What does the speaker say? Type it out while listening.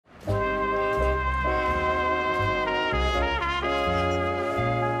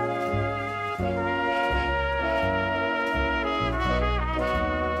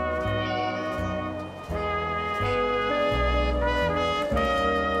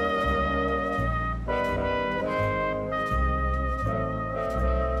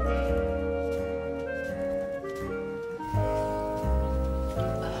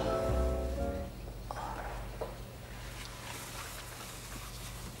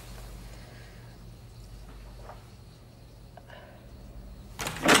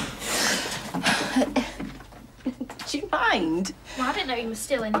mind? Well, I didn't know you were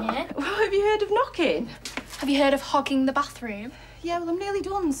still in here. Well, have you heard of knocking? Have you heard of hogging the bathroom? Yeah, well, I'm nearly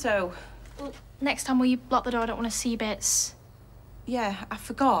done, so... Well, next time will you lock the door? I don't want to see bits. Yeah, I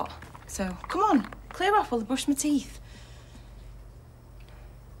forgot. So, come on, clear off while I brush my teeth.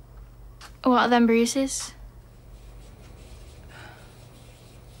 What are them bruises?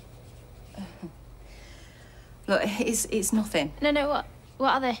 Look, it's nothing. No,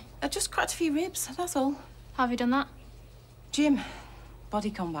 what are they? I just cracked a few ribs, that's all. How have you done that? Gym.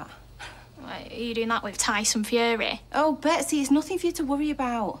 Body combat. Why, are you doing that with Tyson Fury? Oh, Betsy, it's nothing for you to worry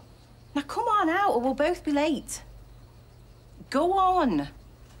about. Now, come on out or we'll both be late. Go on.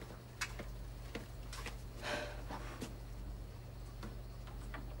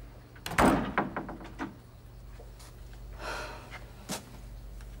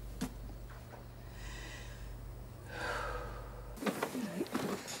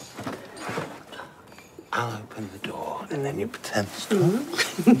 I'll open the door and then you pretend to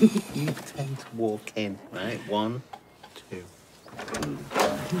you pretend to walk in, right? 1, 2.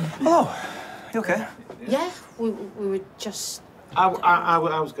 Hello. You okay? Yeah, we were just... I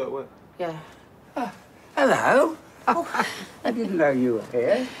was going to work. Yeah. Hello. Oh, I didn't know you were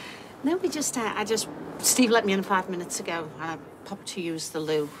here. No, Steve let me in 5 minutes ago, and I popped to use the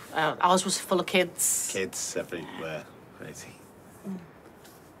loo. Ours was full of kids. Kids everywhere. Crazy.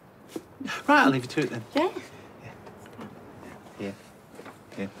 Right, I'll leave you to it then. Yeah.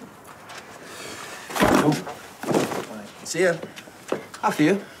 Yeah. Cool. Right. See ya. After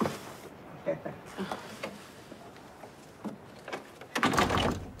you.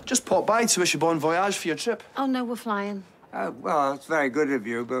 Just pop by to wish you bon voyage for your trip. Oh, no, we're flying. Well, it's very good of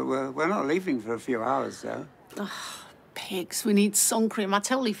you, but we're not leaving for a few hours, though. Oh, pigs, we need sun cream. I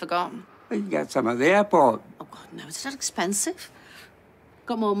totally forgot. You can get some at the airport. Oh, God, no, it's not expensive.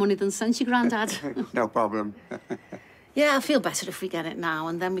 Got more money than sense, your granddad. No problem. Yeah, I feel better if we get it now,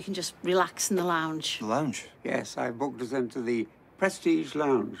 and then we can just relax in the lounge. The lounge? Yes, I booked us into the Prestige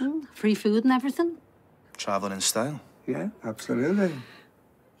Lounge. Free food and everything. Travelling in style. Yeah, absolutely.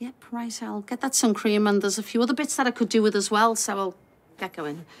 Yep, right, I'll get that sun cream, and there's a few other bits that I could do with as well, so I'll get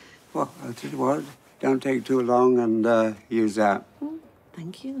going. Well, I'll tell you what, don't take too long and use that.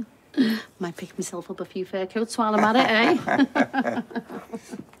 Thank you. Might pick myself up a few fur coats while I'm at it, eh?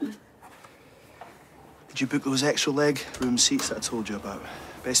 Did you book those extra leg room seats that I told you about?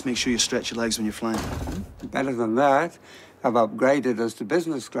 Best make sure you stretch your legs when you're flying. Better than that, I've upgraded us to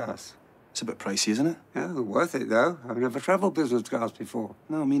business class. It's a bit pricey, isn't it? Yeah, worth it, though. I've never travelled business class before.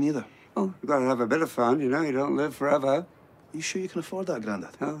 No, me neither. Oh, you've got to have a bit of fun, you know? You don't live forever. You sure you can afford that,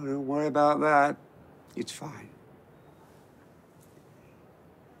 Grandad? No, don't worry about that. It's fine.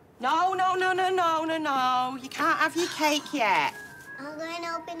 No. You can't have your cake yet. I'm going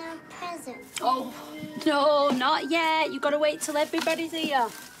to open a present. Oh, no, not yet. You've got to wait till everybody's here.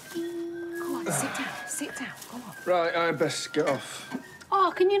 Go on, sit down, go on. Right, I best get off.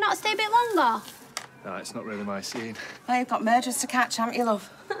 Oh, can you not stay a bit longer? No, it's not really my scene. Now you've got murderers to catch, haven't you, love?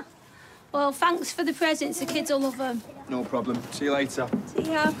 Well, thanks for the presents. The kids will love them. No problem. See you later.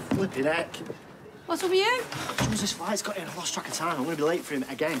 See ya. Flipping heck. What's up with you? This flight's got in. I've lost track of time. I'm going to be late for him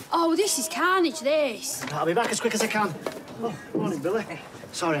again. Oh, this is carnage, this. I'll be back as quick as I can. Oh, morning, Billy.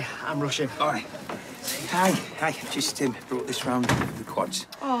 Sorry, I'm rushing. All right. Hi. Just brought this round the quads.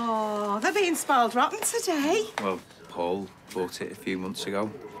 Oh, they're being spoiled rotten today. Well, Paul bought it a few months ago,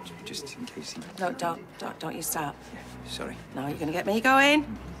 just in case he... No, don't you start. Yeah, sorry. No, you're going to get me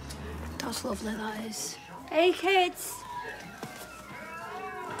going. That's lovely, that is. Hey, kids.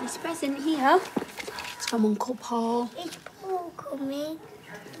 This present here. It's from Uncle Paul. Is Paul coming?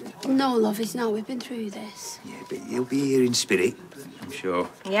 No, love, he's not. We've been through this. Yeah, but he'll be here in spirit, I'm sure.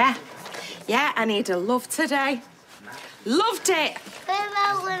 Yeah, I need a love today. Loved it. Where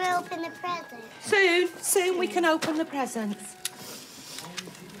about when I open the present? Soon we can open the presents.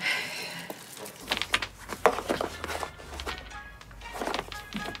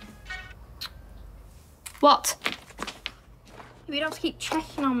 What? You don't have to keep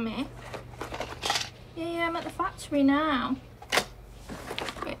checking on me. Yeah, I'm at the factory now.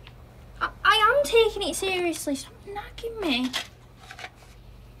 Wait, I am taking it seriously. Stop nagging me.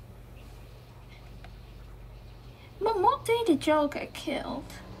 Mum, what day did Joel get killed?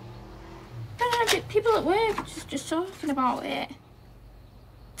 I don't know, people at work are just talking about it.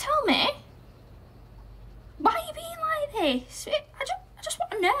 Tell me. Why are you being like this? I just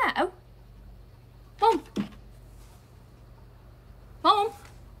want to know. Mum. Mum.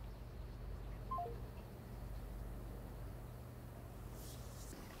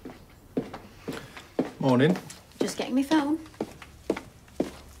 Morning. Just getting my phone.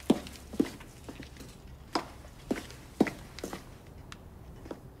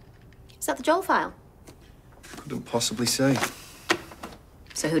 the Joel file? Couldn't possibly say.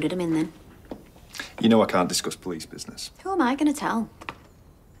 So who did him in then? You know I can't discuss police business. Who am I going to tell?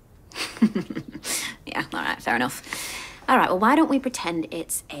 Yeah, all right, fair enough. All right, well, why don't we pretend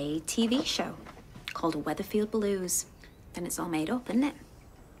it's a TV show called Weatherfield Blues? Then it's all made up, isn't it?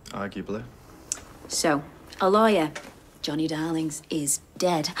 Arguably. So, a lawyer, Johnny Darlings, is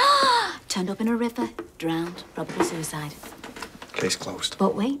dead. Turned up in a river, drowned, probably suicide. Case closed.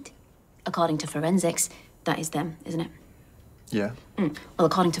 But wait, according to forensics, that is them, isn't it? Yeah. Well,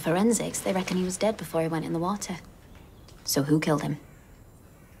 according to forensics, they reckon he was dead before he went in the water. So who killed him?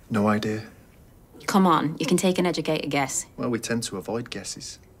 No idea. Come on, you can take an educated guess. Well, we tend to avoid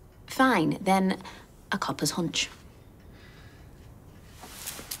guesses. Fine, then a copper's hunch.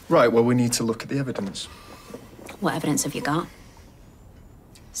 Right, well, we need to look at the evidence. What evidence have you got?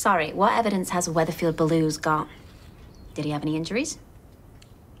 Sorry, what evidence has Weatherfield Blues got? Did he have any injuries?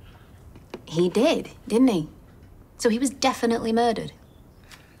 He did, didn't he? So he was definitely murdered.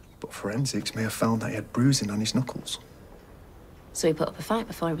 But forensics may have found that he had bruising on his knuckles. So he put up a fight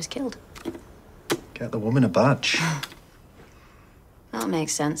before he was killed. Get the woman a badge. That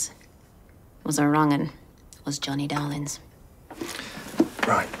makes sense. Was a wrong'un. Was Johnny Darlings.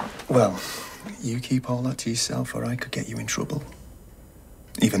 Right, well, you keep all that to yourself or I could get you in trouble.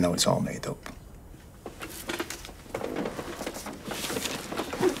 Even though it's all made up.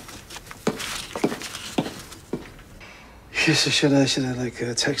 Yes, should I like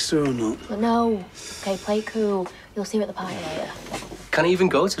text her or not? But no. Okay, play it cool. You'll see her at the party later. Can he even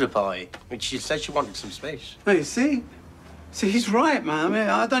go to the party? I mean, she said she wanted some space. Oh, you see? See, he's right, man. I mean,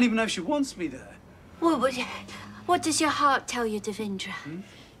 I don't even know if she wants me there. Well, what does your heart tell you, Devendra?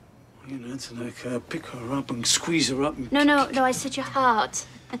 You know, to like pick her up and squeeze her up. And... No, I said your heart.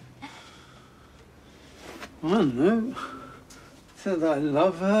 I don't know. Said that I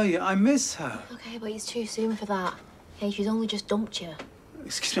love her. Yeah, I miss her. Okay, but it's too soon for that. Okay, she's only just dumped you.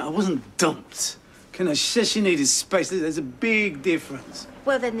 Excuse me, I wasn't dumped. Okay, now, she said she needed space. There's a big difference.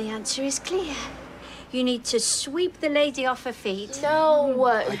 Well, then the answer is clear. You need to sweep the lady off her feet. No.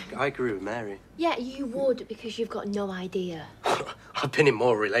 I agree with Mary. Yeah, you would, because you've got no idea. I've been in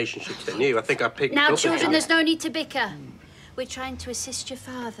more relationships than you. I think I picked Now, up children, there's no need to bicker. We're trying to assist your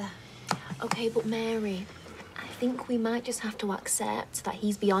father. Okay, but Mary, I think we might just have to accept that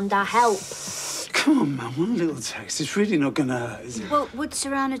he's beyond our help. Come on, man, one little text. It's really not gonna hurt, is it? Well, would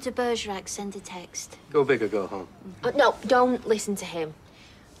Serrano de Bergerac send a text? Go big or go home. No, don't listen to him.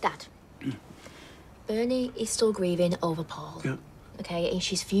 Dad. Bernie is still grieving over Paul. Yeah. Okay, and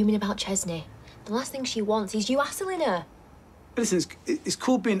she's fuming about Chesney. The last thing she wants is you hassling her. Listen, it's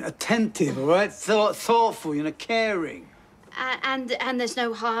called being attentive, all right? Thoughtful, you know, caring. And there's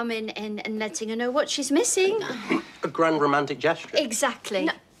no harm in letting her know what she's missing. A grand romantic gesture. Exactly.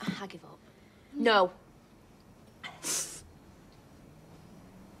 No, I give up. No. Is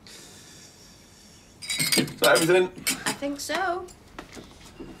that everything? I think so.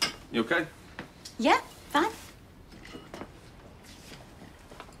 You okay? Yeah, fine.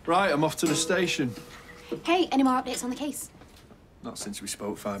 Right, I'm off to the station. Hey, any more updates on the case? Not since we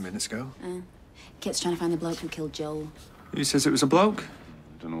spoke 5 minutes ago. Kit's trying to find the bloke who killed Joel. Who says it was a bloke?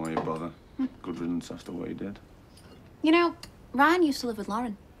 I don't know why you bother. Good riddance after what you did. You know, Ryan used to live with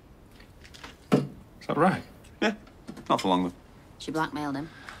Lauren. Is that right? Yeah, not for long though. She blackmailed him.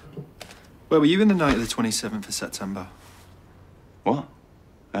 Where were you in the night of the 27th of September? What?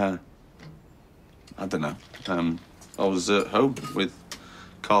 I don't know. I was at home with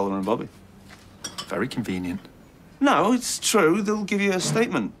Carla and Bobby. Very convenient. No, it's true. They'll give you a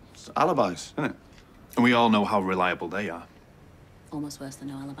statement. It's alibis, isn't it? And we all know how reliable they are. Almost worse than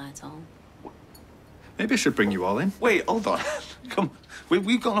no alibi at all. Maybe I should bring you all in. Wait, hold on. Come,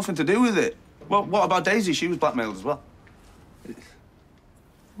 we've got nothing to do with it. Well, what about Daisy? She was blackmailed as well.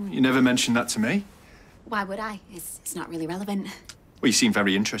 You never mentioned that to me. Why would I? It's not really relevant. Well, you seemed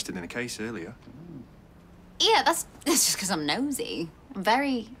very interested in the case earlier. Yeah, that's just because I'm nosy. I'm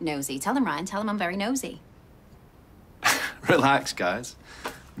very nosy. Tell him, Ryan. Tell him I'm very nosy. Relax, guys.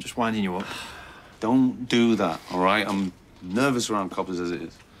 I'm just winding you up. Don't do that, all right? I'm nervous around coppers as it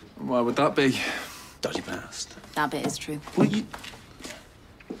is. Why would that be? Dodgy past. That bit is true. Well, you...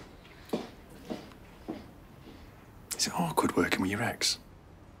 Is it awkward working with your ex?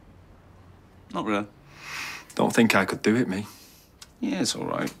 Not really. Don't think I could do it, me. Yeah, it's all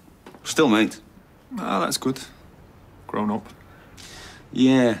right. Still mate. Ah, that's good. Grown up.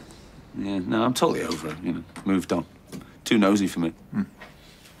 Yeah. Yeah, no, I'm totally over it, you know. Moved on. Too nosy for me.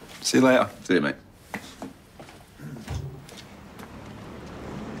 See you later. See you, mate.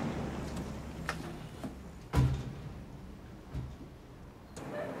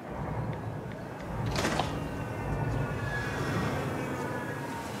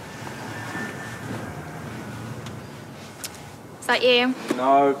 that you?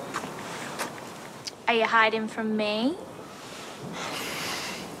 No. Are you hiding from me?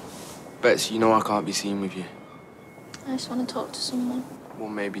 Betsy, you know I can't be seen with you. I just want to talk to someone. Well,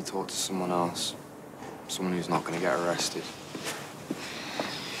 maybe talk to someone else. Someone who's not going to get arrested.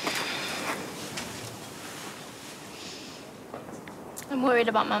 I'm worried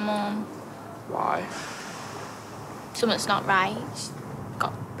about my mum. Why? Something's not right. She's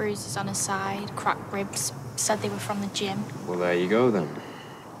got bruises on her side, cracked ribs. Said they were from the gym. Well, there you go, then.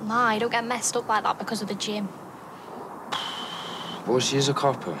 Nah, you don't get messed up like that because of the gym. Well, she is a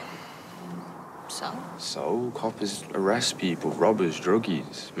copper. So? So, coppers arrest people, robbers,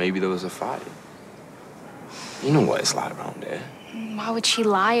 druggies. Maybe there was a fight. You know what it's like around here. Why would she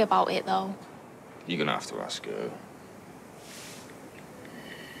lie about it, though? You're gonna have to ask her.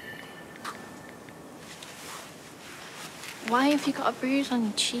 Why have you got a bruise on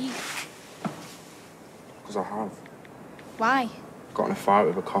your cheek? Because I have. Why? Got in a fight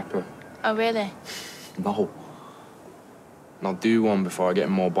with a copper. Oh, really? No. Now do one before I get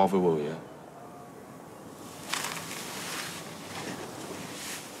in more bother, will you?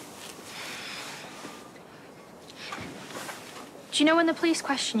 Do you know when the police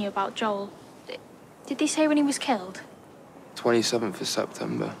question you about Joel, did they say when he was killed? 27th of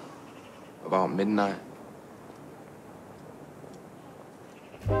September. About midnight.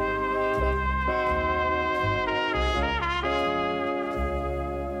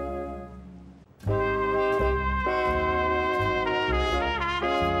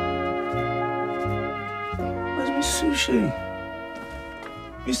 Where's my sushi?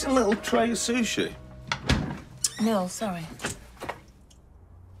 You seen a little tray of sushi? No, sorry.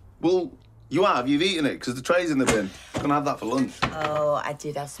 Well, you have. You've eaten it because the tray's in the bin. I'm gonna have that for lunch. Oh, I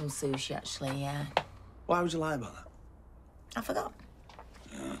did have some sushi, actually, yeah. Why would you lie about that? I forgot.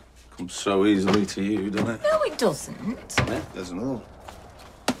 Yeah, comes so easily to you, doesn't it? No, it doesn't. Yeah, there's another one.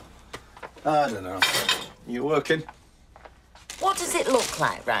 I don't know. You working? What does it look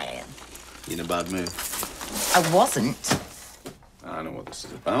like, Ryan? You in a bad mood? I wasn't. I know what this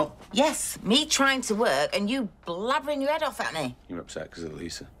is about. Yes, me trying to work and you blabbering your head off at me. You're upset because of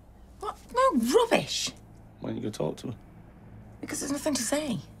Lisa. What? No, rubbish. Why don't you go talk to her? Because there's nothing to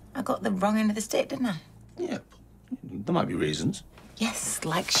say. I got the wrong end of the stick, didn't I? Yeah, there might be reasons. Yes,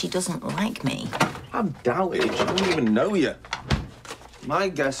 like she doesn't like me. I doubt it. She doesn't even know you. My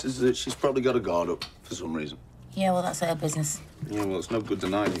guess is that she's probably got a guard up for some reason. Yeah, well, that's her business. Yeah, well, it's no good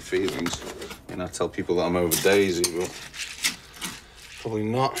denying your feelings. I mean, I tell people that I'm over Daisy, but probably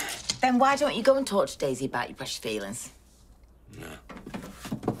not. Then why don't you go and talk to Daisy about your precious feelings? No.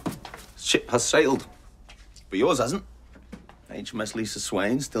 Ship has sailed, but yours hasn't. HMS Lisa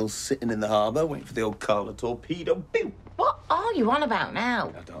Swain still sitting in the harbour waiting for the old Carla torpedo. Pew! What are you on about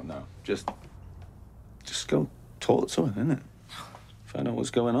now? I don't know. Just go talk to her, innit? Find out what's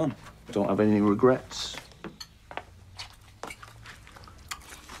going on. Don't have any regrets.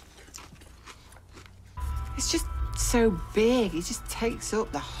 It's just so big. He just takes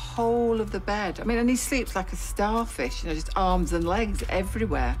up the whole of the bed. I mean, and he sleeps like a starfish, you know, just arms and legs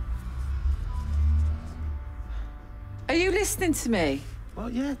everywhere. Are you listening to me? Well,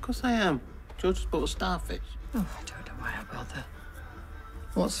 yeah, of course I am. George just bought a starfish. Oh, I don't know why I bother.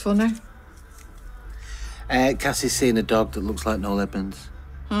 What's funny? Cassie's seen a dog that looks like Noel Edmonds.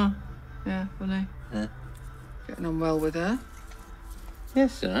 Huh? Yeah, funny. Yeah. Getting on well with her?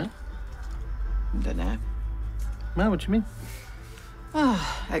 Yes, all right. I don't know. Well, what do you mean?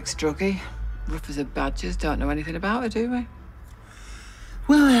 Oh, ex-druggie. Rough as a badger's. Don't know anything about her, do we?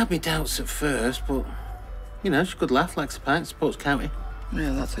 Well, I had my doubts at first, but, you know, she's a good laugh, likes a pint, supports county.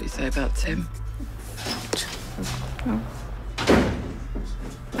 Yeah, that's what you say about Tim. Oh.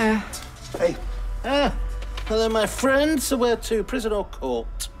 Hey. Hello, my friend. So where to, prison or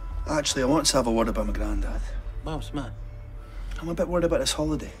court? Actually, I want to have a word about my granddad. Well, what's the matter? I'm a bit worried about this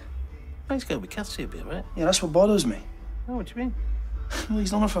holiday. Oh, he's going to be Cassie a bit, right? Yeah, that's what bothers me. Oh, what do you mean? Well,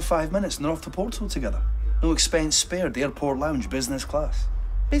 he's known her for 5 minutes and they're off to Porto together. No expense spared, the airport lounge, business class.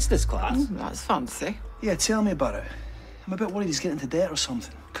 Business class? That's fancy. Yeah, tell me about it. I'm a bit worried he's getting into debt or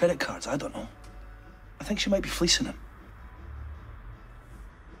something. Credit cards, I don't know. I think she might be fleecing him.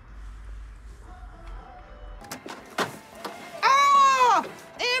 Oh!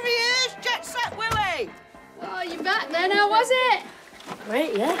 Here he is! Jet Set Willie! Oh, you back then? How was it?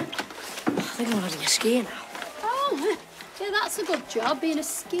 Great, yeah. I think I'm gonna be a skier now. Oh, yeah, that's a good job, being a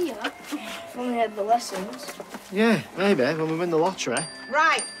skier. If only I had the lessons. Yeah, maybe, when we win the lottery.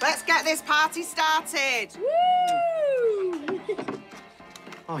 Right, let's get this party started. Woo!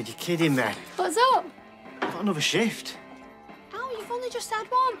 Oh, you're kidding me. What's up? I've got another shift. Oh, you've only just had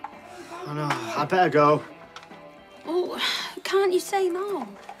one. I know, I better go. Oh, can't you say no?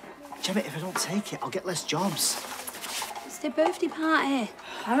 Gemma, if I don't take it, I'll get less jobs. It's their birthday party.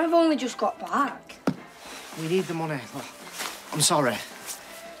 I've only just got back. We need the money. Look, I'm sorry.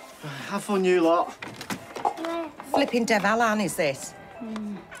 Have fun, you lot. Flipping Devalan, is this?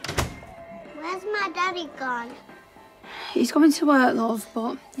 Where's my daddy gone? He's going to work, love,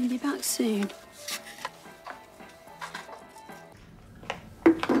 but he'll be back soon.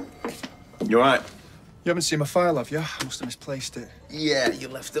 You all right? You haven't seen my file, have you? I must have misplaced it. Yeah, you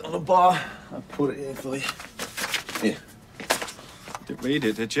left it on the bar. I put it here for you. Here. Didn't read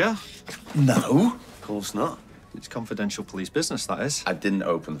it, did you? No, of course not. It's confidential police business, that is. I didn't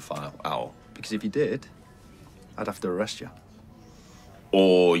open the file, Owl. Because if you did, I'd have to arrest you.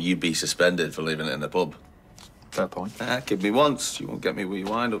 Or you'd be suspended for leaving it in the pub. Fair point. Kid me once, you won't get me with your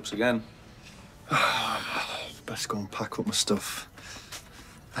wind-ups again. Best go and pack up my stuff.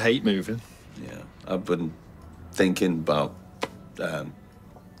 I hate moving. Yeah, I've been thinking about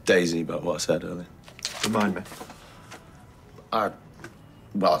Daisy, about what I said earlier. Remind me. I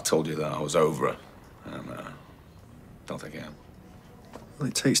told you that I was over her, and don't think I am. Well,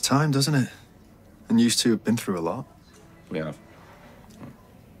 it takes time, doesn't it? And you two have been through a lot. We have.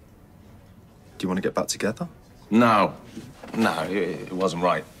 Do you want to get back together? No, it wasn't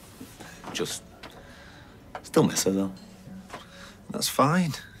right. Just still miss her though. That's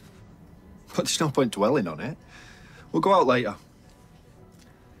fine. But there's no point dwelling on it. We'll go out later.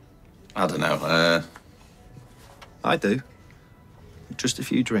 I don't know. I do. Just a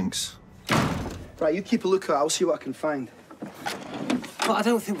few drinks. Right, you keep a lookout. I'll see what I can find. But I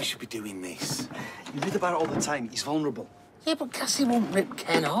don't think we should be doing this. You read about it all the time. He's vulnerable. Yeah, but Cassie won't rip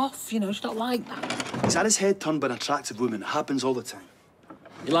Ken off. You know, she's not like that. He's had his head turned by an attractive woman. It happens all the time.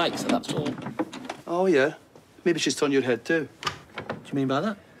 He likes her, that's all. Oh, yeah? Maybe she's turned your head, too. What do you mean by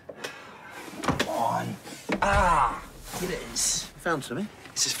that? On. Ah, here it is. Found something?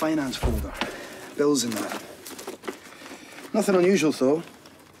 It's his finance folder. Bills in there. Nothing unusual, though.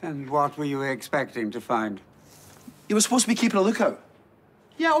 And what were you expecting to find? You were supposed to be keeping a lookout.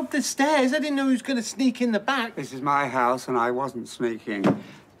 Yeah, up the stairs. I didn't know he was going to sneak in the back. This is my house, and I wasn't sneaking,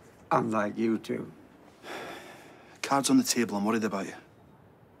 unlike you two. Cards on the table. I'm worried about you.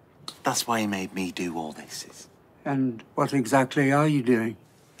 That's why he made me do all this. And what exactly are you doing?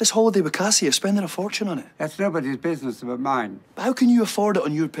 This holiday with Cassie, you're spending a fortune on it. That's nobody's business but mine. But how can you afford it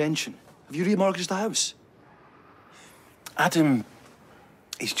on your pension? Have you remortgaged the house? Adam,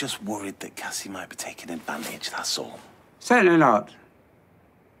 he's just worried that Cassie might be taking advantage, that's all. Certainly not.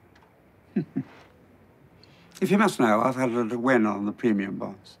 If you must know, I've had a little win on the premium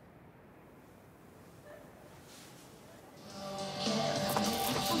bonds.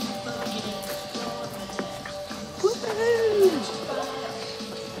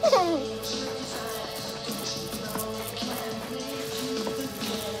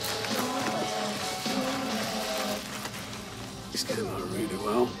 It's getting on really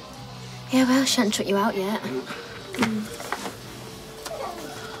well. Yeah, well, she hasn't shut you out yet.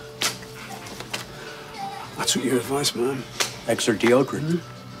 I took your advice, man. Extra deodorant?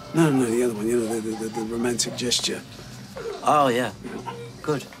 No, the other one, you know, the romantic gesture. Oh, yeah.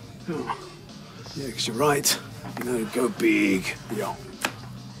 Good. Yeah, because you're right. You know, go big. Yeah.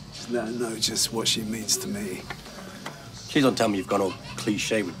 Just let her know just what she means to me. Please don't tell me you've gone all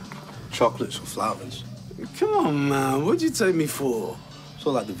cliche with chocolates or flowers. Come on, man. What'd you take me for? Sort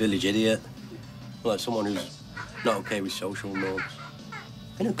of like the village idiot. Like someone who's not okay with social norms.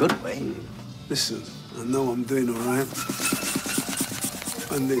 In a good way. Listen, I know I'm doing all right.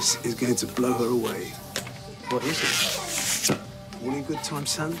 And this is going to blow her away. What is it? All in good time,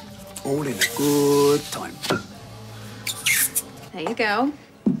 son. All in a good time. There you go.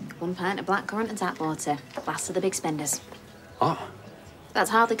 1 pint of blackcurrant and tap water. Last of the big spenders. What? That's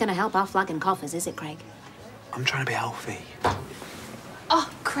hardly going to help our flagging coffers, is it, Craig? I'm trying to be healthy. Oh,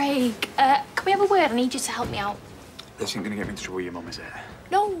 Craig, can we have a word? I need you to help me out. This ain't gonna get me into trouble with your mum, is it?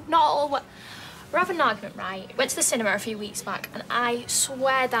 No, not at all. We're having an argument, right? Went to the cinema a few weeks back, and I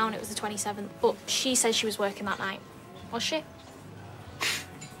swear down it was the 27th, but she said she was working that night. Was she?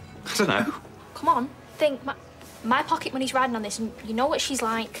 I don't know. Come on, think. My pocket money's riding on this, and you know what she's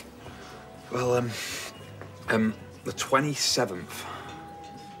like. Well, the 27th.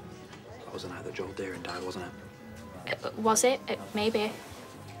 That was the night that Joel Deering died, wasn't it? Was it? Maybe.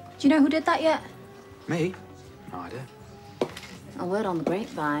 Do you know who did that yet? Me? No idea. A word on the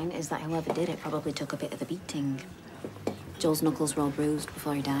grapevine is that whoever did it probably took a bit of the beating. Joel's knuckles were all bruised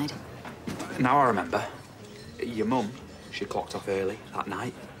before he died. Now I remember. Your mum, she clocked off early that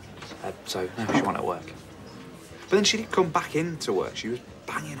night. So no, she went to work. But then she didn't come back into work. She was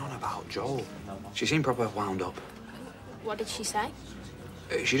banging on about Joel. She seemed proper wound up. What did she say?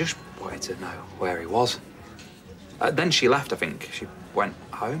 She just wanted to know where he was. Then she left, I think. She went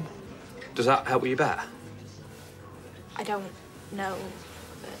home. Does that help you better? I don't know.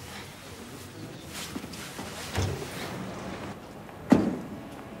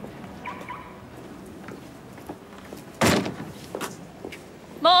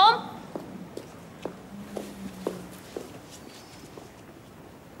 Mom?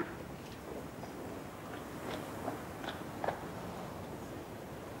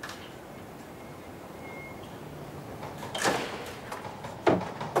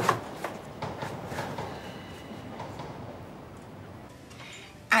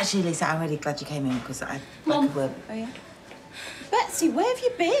 Actually, Lisa, I'm really glad you came in because I could work. Oh, yeah? Betsy, where have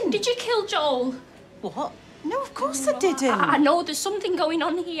you been? Did you kill Joel? What? No, of course I didn't. I know there's something going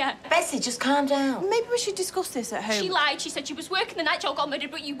on here. Betsy, just calm down. Maybe we should discuss this at home. She lied. She said she was working the night Joel got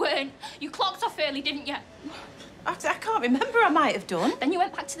murdered, but you weren't. You clocked off early, didn't you? I can't remember. I might have done. Then you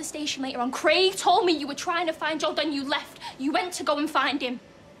went back to the station later on. Craig told me you were trying to find Joel, then you left. You went to go and find him.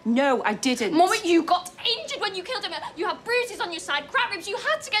 No, I didn't. Mum, you got injured when you killed him. You had bruises on your side, cracked ribs. You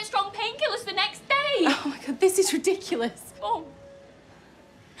had to get strong painkillers the next day. Oh, my God, this is ridiculous. Mum,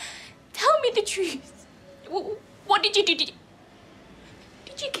 tell me the truth. What did you do? Did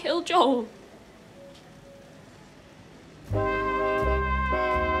you kill Joel?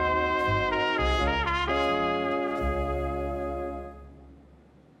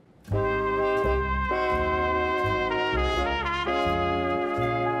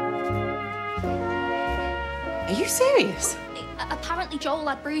 Are you serious? Apparently Joel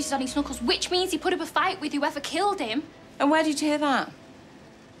had bruises on his knuckles, which means he put up a fight with whoever killed him. And where did you hear that?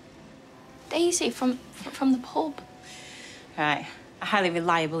 Daisy, from the pub. Right. A highly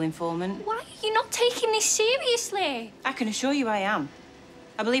reliable informant. Why are you not taking this seriously? I can assure you I am.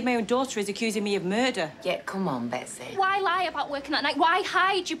 I believe my own daughter is accusing me of murder. Yeah, come on, Betsy. Why lie about working that night? Why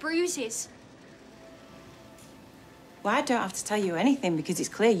hide your bruises? Well, I don't have to tell you anything because it's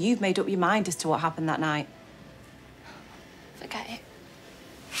clear you've made up your mind as to what happened that night. Forget it.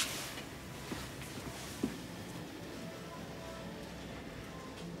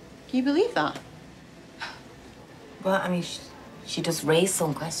 Can you believe that? Well, I mean, she does raise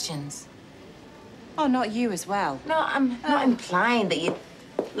some questions. Oh, not you as well. No, I'm not implying that you...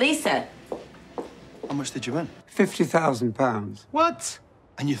 Lisa. How much did you win? £50,000. What?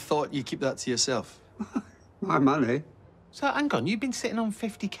 And you thought you'd keep that to yourself? My money. So, hang on, you've been sitting on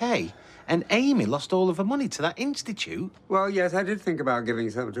 50k, and Amy lost all of her money to that institute? Well, yes, I did think about giving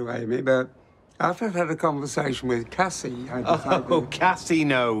some to Amy, but after I'd had a conversation with Cassie, I decided... Oh, Cassie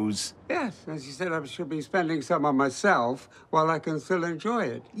knows. Yes, and she said I should be spending some on myself while I can still enjoy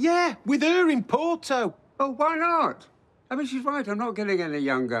it. Yeah, with her in Porto. Oh, why not? I mean, she's right, I'm not getting any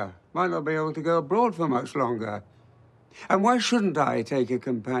younger. Might not be able to go abroad for much longer. And why shouldn't I take a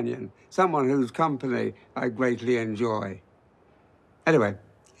companion? Someone whose company I greatly enjoy. Anyway,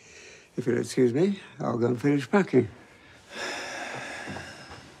 if you'll excuse me, I'll go and finish packing.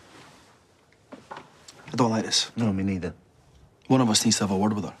 I don't like this. No, me neither. One of us needs to have a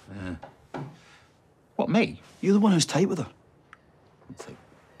word with her. Yeah. What, me? You're the one who's tight with her.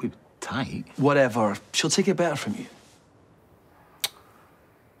 We were tight? Whatever. She'll take it better from you.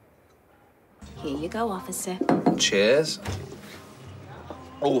 Here you go, officer. Cheers.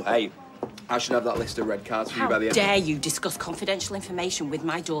 Oh, hey. I should have that list of red cards for you by the end. How dare you discuss confidential information with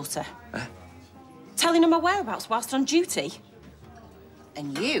my daughter? Telling her my whereabouts whilst on duty?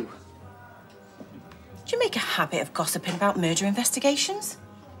 And you? Do you make a habit of gossiping about murder investigations?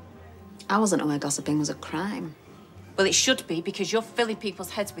 I wasn't aware gossiping was a crime. Well, it should be, because you're filling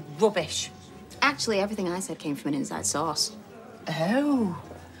people's heads with rubbish. Actually, everything I said came from an inside source. Oh.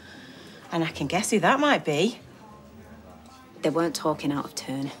 And I can guess who that might be. They weren't talking out of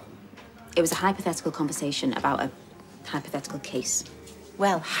turn. It was a hypothetical conversation about a hypothetical case.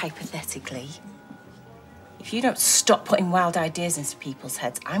 Well, hypothetically, if you don't stop putting wild ideas into people's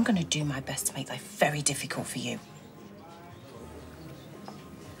heads, I'm going to do my best to make life very difficult for you.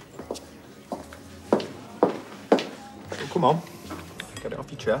 Oh, come on. Get it off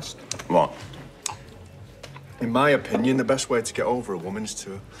your chest. What? In my opinion, the best way to get over a woman is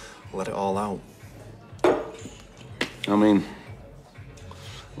to let it all out. I mean,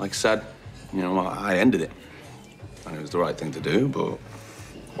 like I said, you know, I ended it. And it was the right thing to do, but...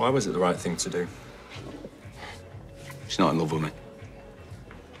 Why was it the right thing to do? She's not in love with me.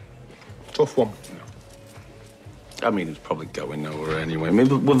 Tough one. I mean, it's probably going nowhere anyway. I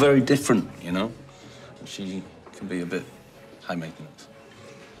mean, we're very different, you know? She can be a bit high maintenance.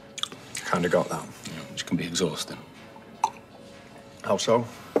 Kinda got that. You know, which can be exhausting. How so?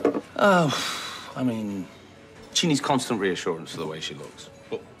 Oh, I mean, She needs constant reassurance for the way she looks.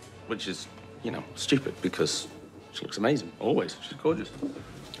 But, which is, you know, stupid because she looks amazing, always. She's gorgeous.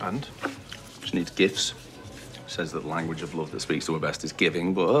 And? She needs gifts. Says that the language of love that speaks to her best is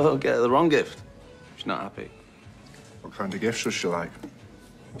giving, but oh, get her the wrong gift. She's not happy. What kind of gifts does she like?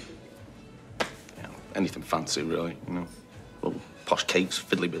 Yeah, anything fancy, really, you know. Little posh cakes,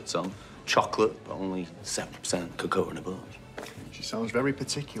 fiddly bits on. Chocolate, but only 7% cocoa and above. She sounds very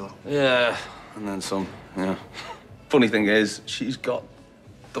particular. Yeah, and then some, yeah. Funny thing is, she's got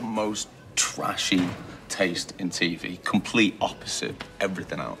the most trashy taste in TV. Complete opposite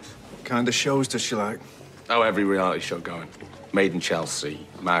everything else. What kind of shows does she like? Oh, every reality show going. Made in Chelsea,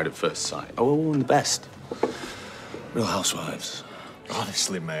 Married at First Sight. Oh, and the best. Real Housewives.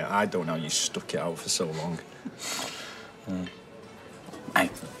 Honestly, mate, I don't know how you stuck it out for so long. Hey,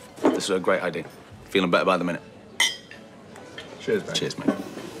 this is a great idea. Feeling better by the minute. Cheers, mate. Cheers, mate.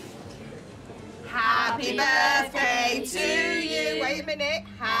 Happy birthday to you. Wait a minute.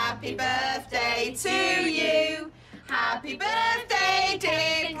 Happy birthday to you. Happy birthday,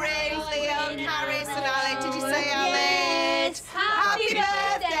 dear Brave, Leon, Harris, and Alec. Did you say Alec? Happy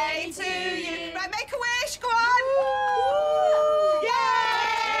birthday to you. Right, make a wish. Go on.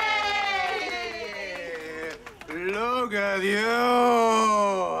 Yay! Look at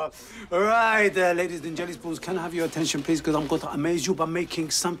you. Right, ladies and jelly spoons, can I have your attention, please? Because I'm going to amaze you by making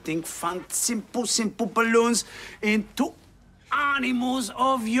something fun, simple balloons into animals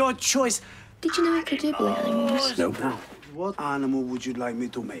of your choice. Did you know I could do balloon animals? No. Now, what animal would you like me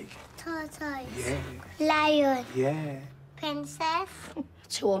to make? Tortoise. Yeah. Lion. Yeah. Princess.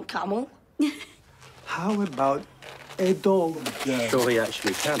 Swamp camel. How about a dog? Sure he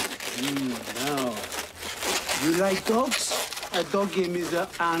actually can. No. You like dogs? A dog game is an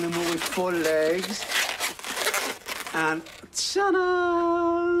animal with 4 legs. And ta-da!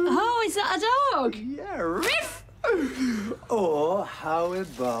 Oh, is that a dog? Yeah, riff! Or how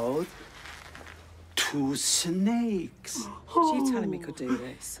about 2 snakes? Oh. You telling me could do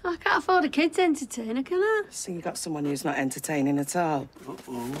this? I can't afford a kids' entertainer, can I? So you got someone who's not entertaining at all?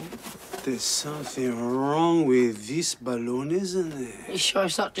 Uh-oh. There's something wrong with this balloon, isn't there? You sure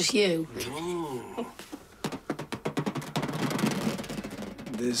it's not just you? No.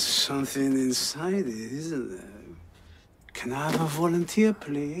 There's something inside it, isn't there? Can I have a volunteer,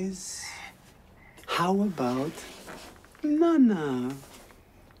 please? How about Nana?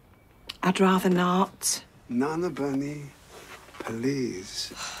 I'd rather not. Nana Bunny,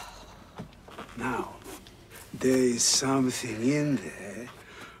 please. Now, there is something in there.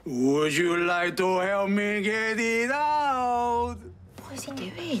 Would you like to help me get it out? What is he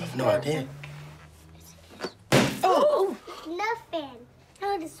doing? No idea. Oh! Nothing.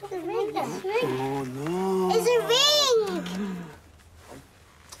 No, it's a ring. Oh, no. It's a ring!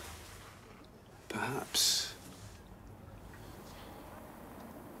 Perhaps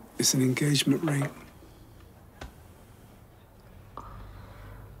it's an engagement ring.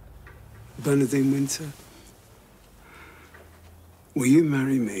 Bernadine Winter, will you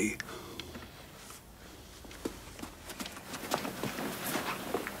marry me?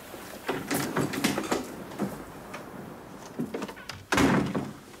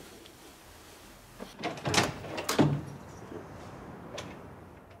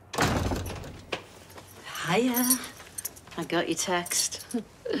 Hiya. I got your text.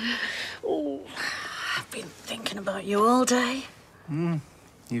 Oh, I've been thinking about you all day.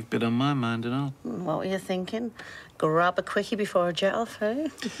 You've been on my mind and all. What were you thinking? Grab a quickie before I jet off, eh?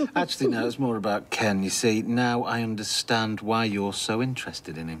 Actually, no, it's more about Ken. You see, now I understand why you're so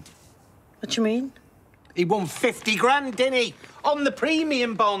interested in him. What do you mean? He won 50 grand, didn't he? On the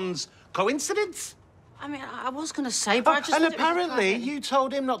premium bonds. Coincidence? I mean, I was going to say, but I just... And thought it was apparently, exciting. you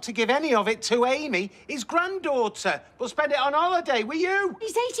told him not to give any of it to Amy, his granddaughter, but spend it on holiday with you.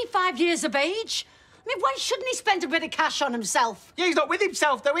 He's 85 years of age. I mean, why shouldn't he spend a bit of cash on himself? Yeah, he's not with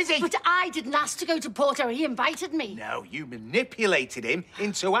himself, though, is he? But I didn't ask to go to Porto. He invited me. No, you manipulated him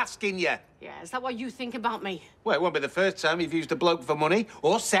into asking you. Yeah, is that what you think about me? Well, it won't be the first time you've used a bloke for money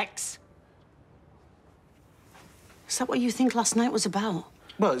or sex. Is that what you think last night was about?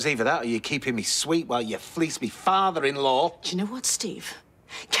 Well, it's either that or you're keeping me sweet while you fleece me father-in-law. Do you know what, Steve?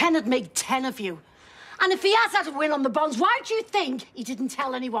 Ken had made 10 of you. And if he has had a win on the bonds, why do you think he didn't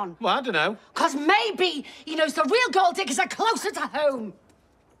tell anyone? Well, I don't know. Because maybe he knows the real gold diggers are closer to home.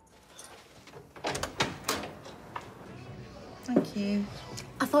 Thank you.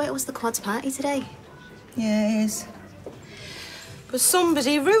 I thought it was the quad's party today. Yeah, it is. But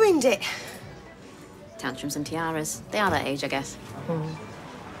somebody ruined it. Tantrums and tiaras. They are that age, I guess.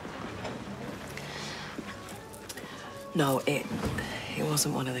 No, it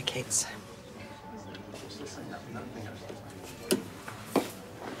wasn't one of the kids.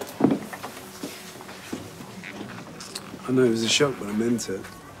 I know it was a shock, but I meant it.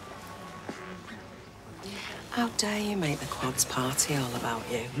 How dare you make the Quads party all about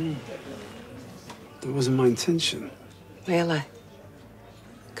you? That wasn't my intention. Really?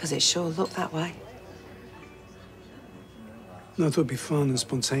 Because it sure looked that way. No, I thought it'd be fun and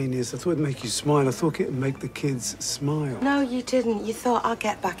spontaneous. I thought it'd make you smile. I thought it'd make the kids smile. No, you didn't. You thought I'll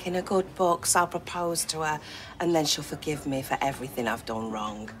get back in a good books, I'll propose to her, and then she'll forgive me for everything I've done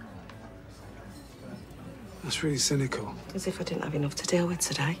wrong. That's really cynical. As if I didn't have enough to deal with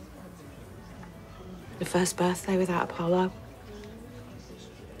today. The first birthday without Apollo.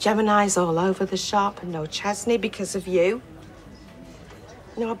 Gemini's all over the shop and no Chesney because of you.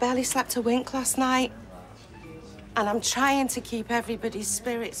 You know, I barely slept a wink last night. And I'm trying to keep everybody's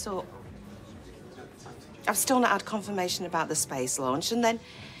spirits up. I've still not had confirmation about the space launch, and then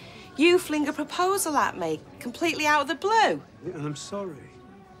you fling a proposal at me, completely out of the blue. Yeah, and I'm sorry.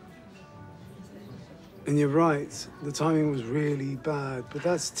 And you're right, the timing was really bad, but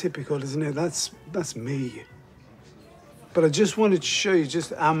that's typical, isn't it? That's me. But I just wanted to show you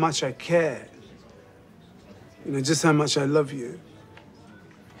just how much I care. You know, just how much I love you.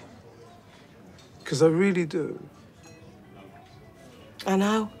 Because I really do. I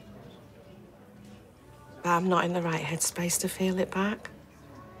know. But I'm not in the right headspace to feel it back.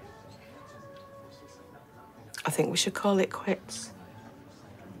 I think we should call it quits.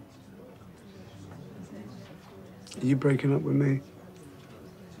 Are you breaking up with me?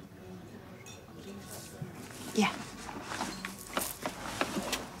 Yeah.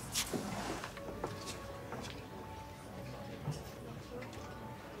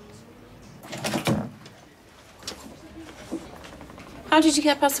 How did you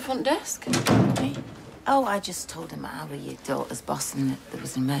get past the front desk? Me? Oh, I just told him I were your daughter's boss and that there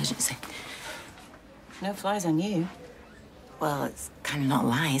was an emergency. No flies on you. Well, it's kind of not a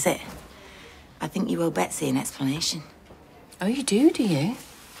lie, is it? I think you owe Betsy an explanation. Oh, you do you?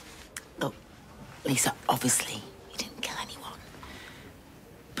 Look, Lisa, obviously you didn't kill anyone.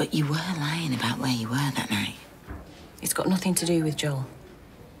 But you were lying about where you were that night. It's got nothing to do with Joel.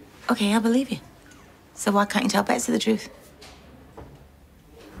 Okay, I believe you. So why can't you tell Betsy the truth?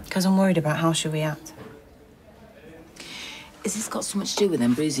 Because I'm worried about how she'll react. Has this got so much to do with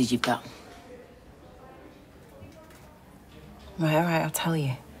them bruises you've got? Right, all right, I'll tell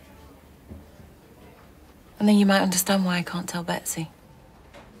you. And then you might understand why I can't tell Betsy.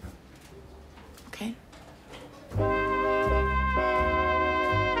 Okay.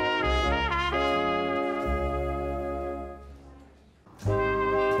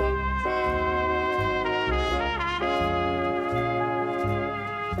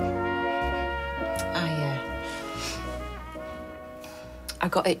 I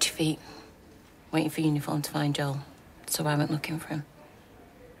got itchy feet, waiting for uniform to find Joel, so I went looking for him.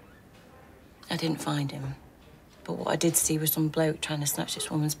 I didn't find him, but what I did see was some bloke trying to snatch this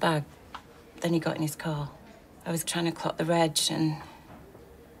woman's bag. Then he got in his car. I was trying to clock the reg, and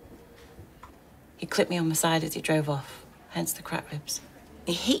he clipped me on the side as he drove off, hence the cracked ribs.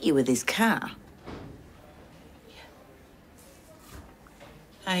 He hit you with his car?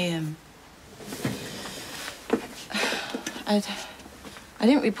 Yeah. I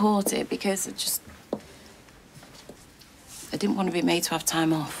didn't report it because I didn't want to be made to have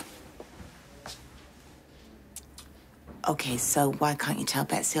time off. Okay, so why can't you tell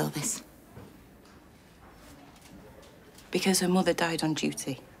Betsy all this? Because her mother died on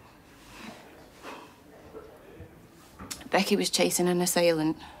duty. Becky was chasing an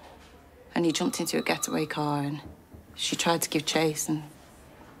assailant, and he jumped into a getaway car, and she tried to give chase and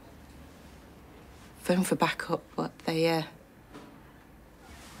phoned for backup, but they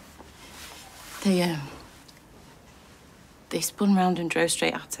spun round and drove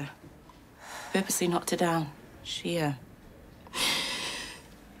straight at her. Purposely knocked her down. She died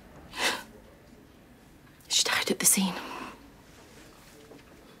at the scene.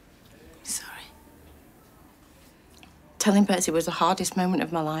 Sorry. Telling Betsy was the hardest moment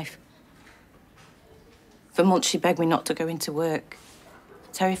of my life. For months, she begged me not to go into work,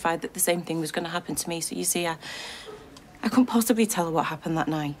 terrified that the same thing was going to happen to me. So you see, I couldn't possibly tell her what happened that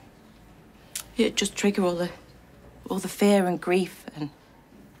night. It'd just trigger all the fear and grief, and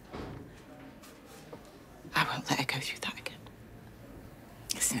I won't let her go through that again.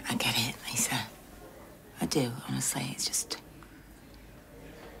 Listen, I get it, Lisa. I do, honestly. It's just...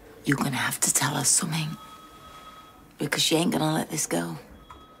 You're gonna have to tell her something. Because she ain't gonna let this go.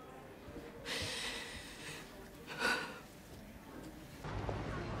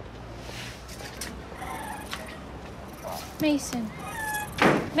 Mason.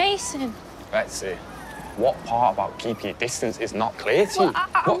 Mason. Betsy, what part about keeping your distance is not clear to you?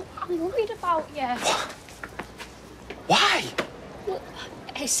 I'm worried about you. Why? Well,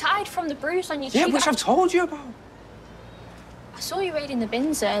 aside from the bruise on your Yeah, cheek... which I've told you about. I saw you raiding the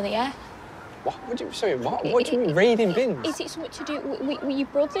bins earlier. What? Sorry, what? What do you mean, raiding bins? Is it something to do with your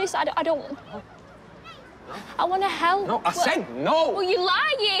brothers? I don't... I want to help. No, I said no! Well, you're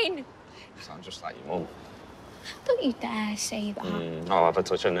lying! You sound just like your mum. Don't you dare say that. I'll have a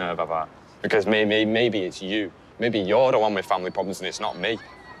touch of nerve about that. Because maybe it's you. Maybe you're the one with family problems and it's not me.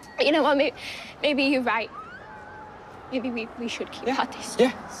 You know what, maybe you're right. Maybe we should keep our distance.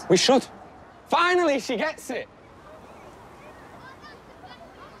 Yeah, we should. Finally, she gets it.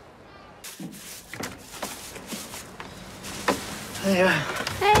 Hey.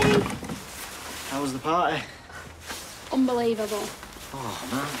 Hey. How was the party? Unbelievable. Oh,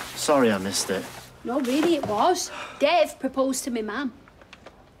 man. Sorry I missed it. No, really, it was. Dave proposed to me, mum.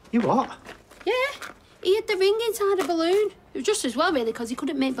 You what? Yeah. He had the ring inside a balloon. It was just as well, really, because he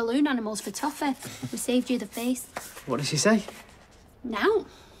couldn't make balloon animals for toffee. We saved you the face. What did she say? No.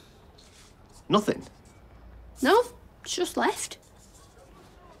 Nothing. No, it's just left.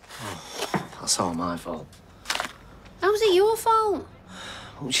 That's all my fault. How's it your fault?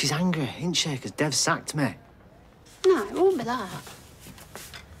 Well, she's angry, isn't she? Because Dev sacked me. No, it won't be that.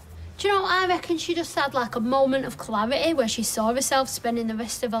 Do you know what I reckon? She just had like a moment of clarity where she saw herself spending the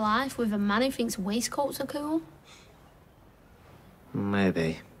rest of her life with a man who thinks waistcoats are cool.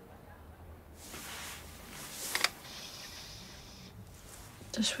 Maybe.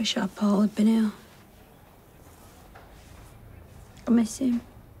 Just wish our Paul had been here. I miss him.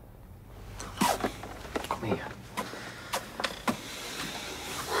 Come here.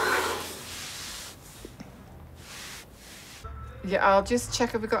 Yeah, I'll just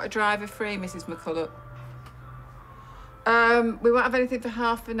check if we've got a driver free, Mrs. McCulloch. We won't have anything for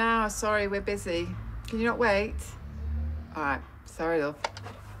half an hour. Sorry, we're busy. Can you not wait? All right. Sorry, love.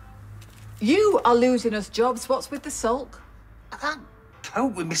 You are losing us jobs. What's with the sulk? I can't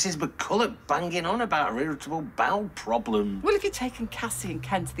cope with Mrs. McCulloch banging on about her irritable bowel problem. Well, if you'd taken Cassie and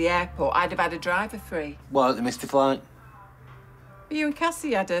Ken to the airport, I'd have had a driver free. What, they missed the flight? You and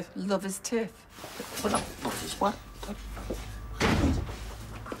Cassie had a lover's tiff. Well, not lovers, what?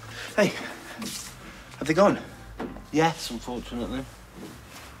 Hey, have they gone? Yes, unfortunately.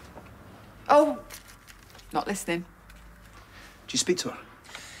 Oh, not listening. Did you speak to her?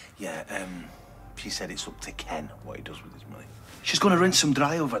 Yeah, she said it's up to Ken what he does with his money. She's going to rinse some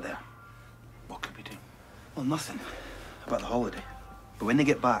dry over there. What could we do? Well, nothing. About the holiday. But when they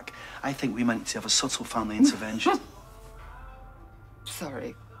get back, I think we might need to have a subtle family intervention.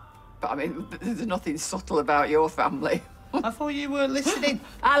 Sorry, but I mean, there's nothing subtle about your family. I thought you weren't listening.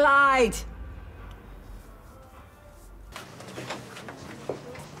 I lied.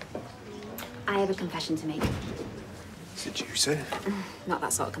 I have a confession to make. Is it juicy? Not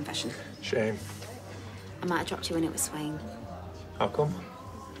that sort of confession. Shame. I might have dropped you in it with Swain. How come?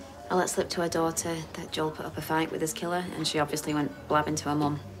 I let slip to her daughter that Joel put up a fight with his killer, and she obviously went blabbing to her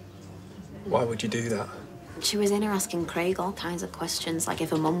mum. Why would you do that? She was in her asking Craig all kinds of questions, like if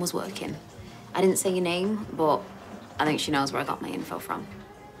her mum was working. I didn't say your name, but I think she knows where I got my info from.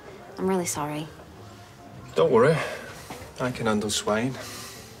 I'm really sorry. Don't worry. I can handle Swain.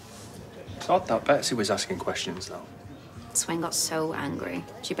 It's odd that Betsy was asking questions, though. Swain got so angry.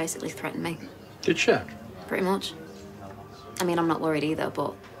 She basically threatened me. Did she? Pretty much. I mean, I'm not worried either,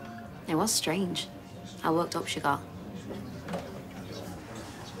 but it was strange how worked up she got.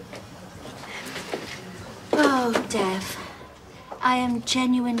 Oh, Dev, I am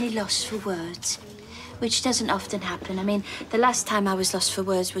genuinely lost for words, which doesn't often happen. I mean, the last time I was lost for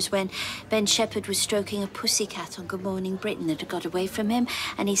words was when Ben Shepherd was stroking a pussycat on Good Morning Britain that had got away from him,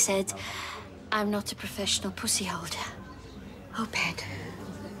 and he said, "I'm not a professional pussy holder." Oh, Ben.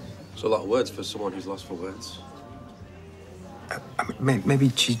 It's a lot of words for someone who's lost for words. Maybe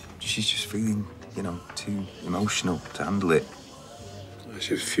she's just feeling, you know, too emotional to handle it.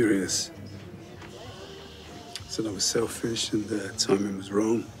 She was furious. Said I was selfish and the timing was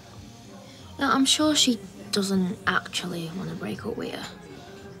wrong. No, I'm sure she doesn't actually want to break up with you.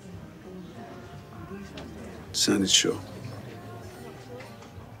 Sounded sure.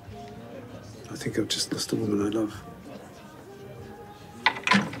 I think I've just lost a woman I love.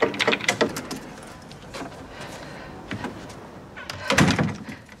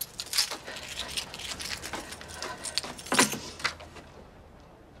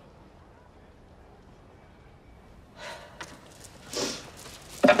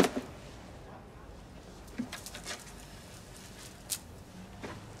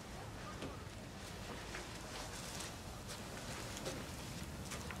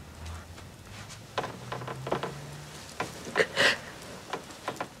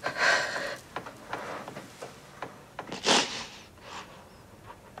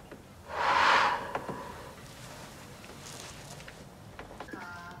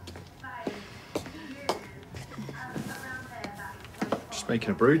 making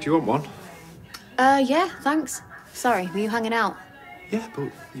a brew. Do you want one? Yeah, thanks. Sorry, were you hanging out? Yeah,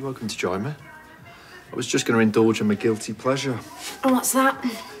 but you're welcome to join me. I was just going to indulge in my guilty pleasure. Oh, what's that?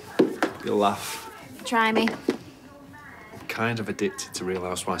 You'll laugh. Try me. I'm kind of addicted to Real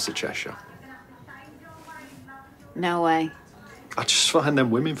Housewives of Cheshire. No way. I just find them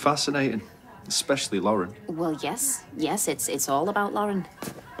women fascinating, especially Lauren. Well, yes, it's all about Lauren.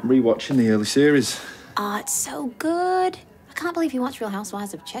 I'm rewatching the early series. Oh, it's so good. I can't believe you watched Real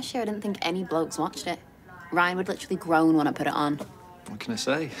Housewives of Cheshire. I didn't think any blokes watched it. Ryan would literally groan when I put it on. What can I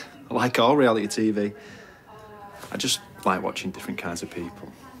say? I like all reality TV. I just like watching different kinds of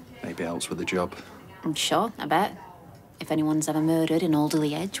people. Maybe helps with the job. I'm sure, I bet. If anyone's ever murdered in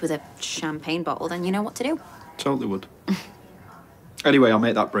Alderley Edge with a champagne bottle, then you know what to do. Totally would. Anyway, I'll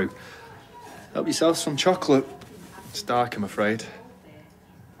make that brew. Help yourself some chocolate. It's dark, I'm afraid.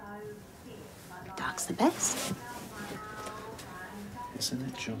 Dark's the best. Isn't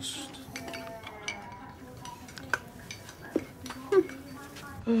it just?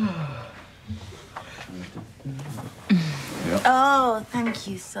 Oh, thank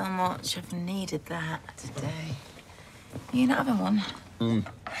you so much. I've needed that today. You're not having one?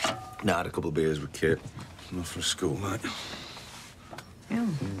 Nah, I had a couple of beers with Kit. Enough for a school night.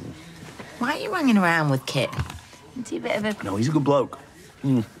 Why are you hanging around with Kit? Isn't he a bit of a... No, he's a good bloke.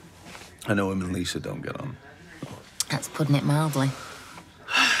 I know him and Lisa don't get on. That's putting it mildly.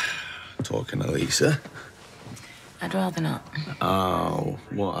 Talking to Lisa. I'd rather not. Oh,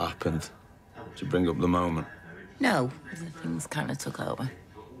 what happened? Did you bring up the moment? No, things kind of took over.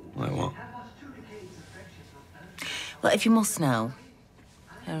 Like what? Well, if you must know,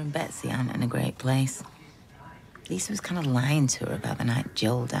 her and Betsy aren't in a great place. Lisa was kind of lying to her about the night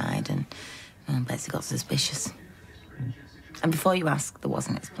Joel died, and Betsy got suspicious. And before you ask, there was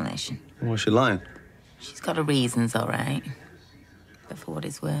an explanation. Was she lying? She's got her reasons, all right. But for what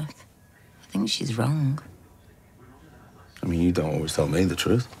it's worth, I think she's wrong. I mean, you don't always tell me the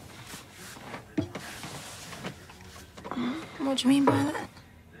truth. What do you mean by that?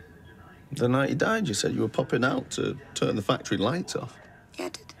 The night he died, you said you were popping out to turn the factory lights off. Yeah, I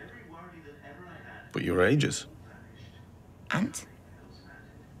did. But you were ages. And?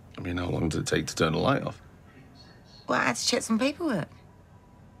 I mean, how long did it take to turn the light off? Well, I had to check some paperwork.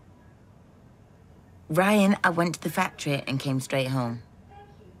 Ryan, I went to the factory and came straight home.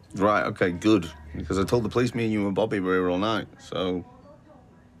 Right, okay, good. Because I told the police me and you and Bobby were here all night, so...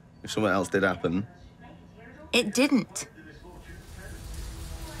 if something else did happen... It didn't.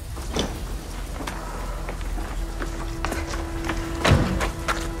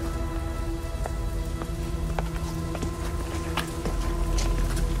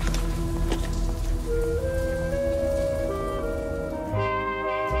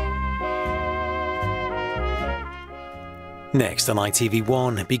 Next on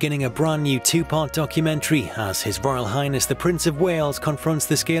ITV1, beginning a brand new two-part documentary as His Royal Highness the Prince of Wales confronts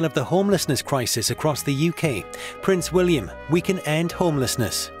the scale of the homelessness crisis across the UK. Prince William, we can end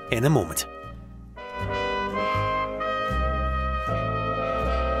homelessness in a moment.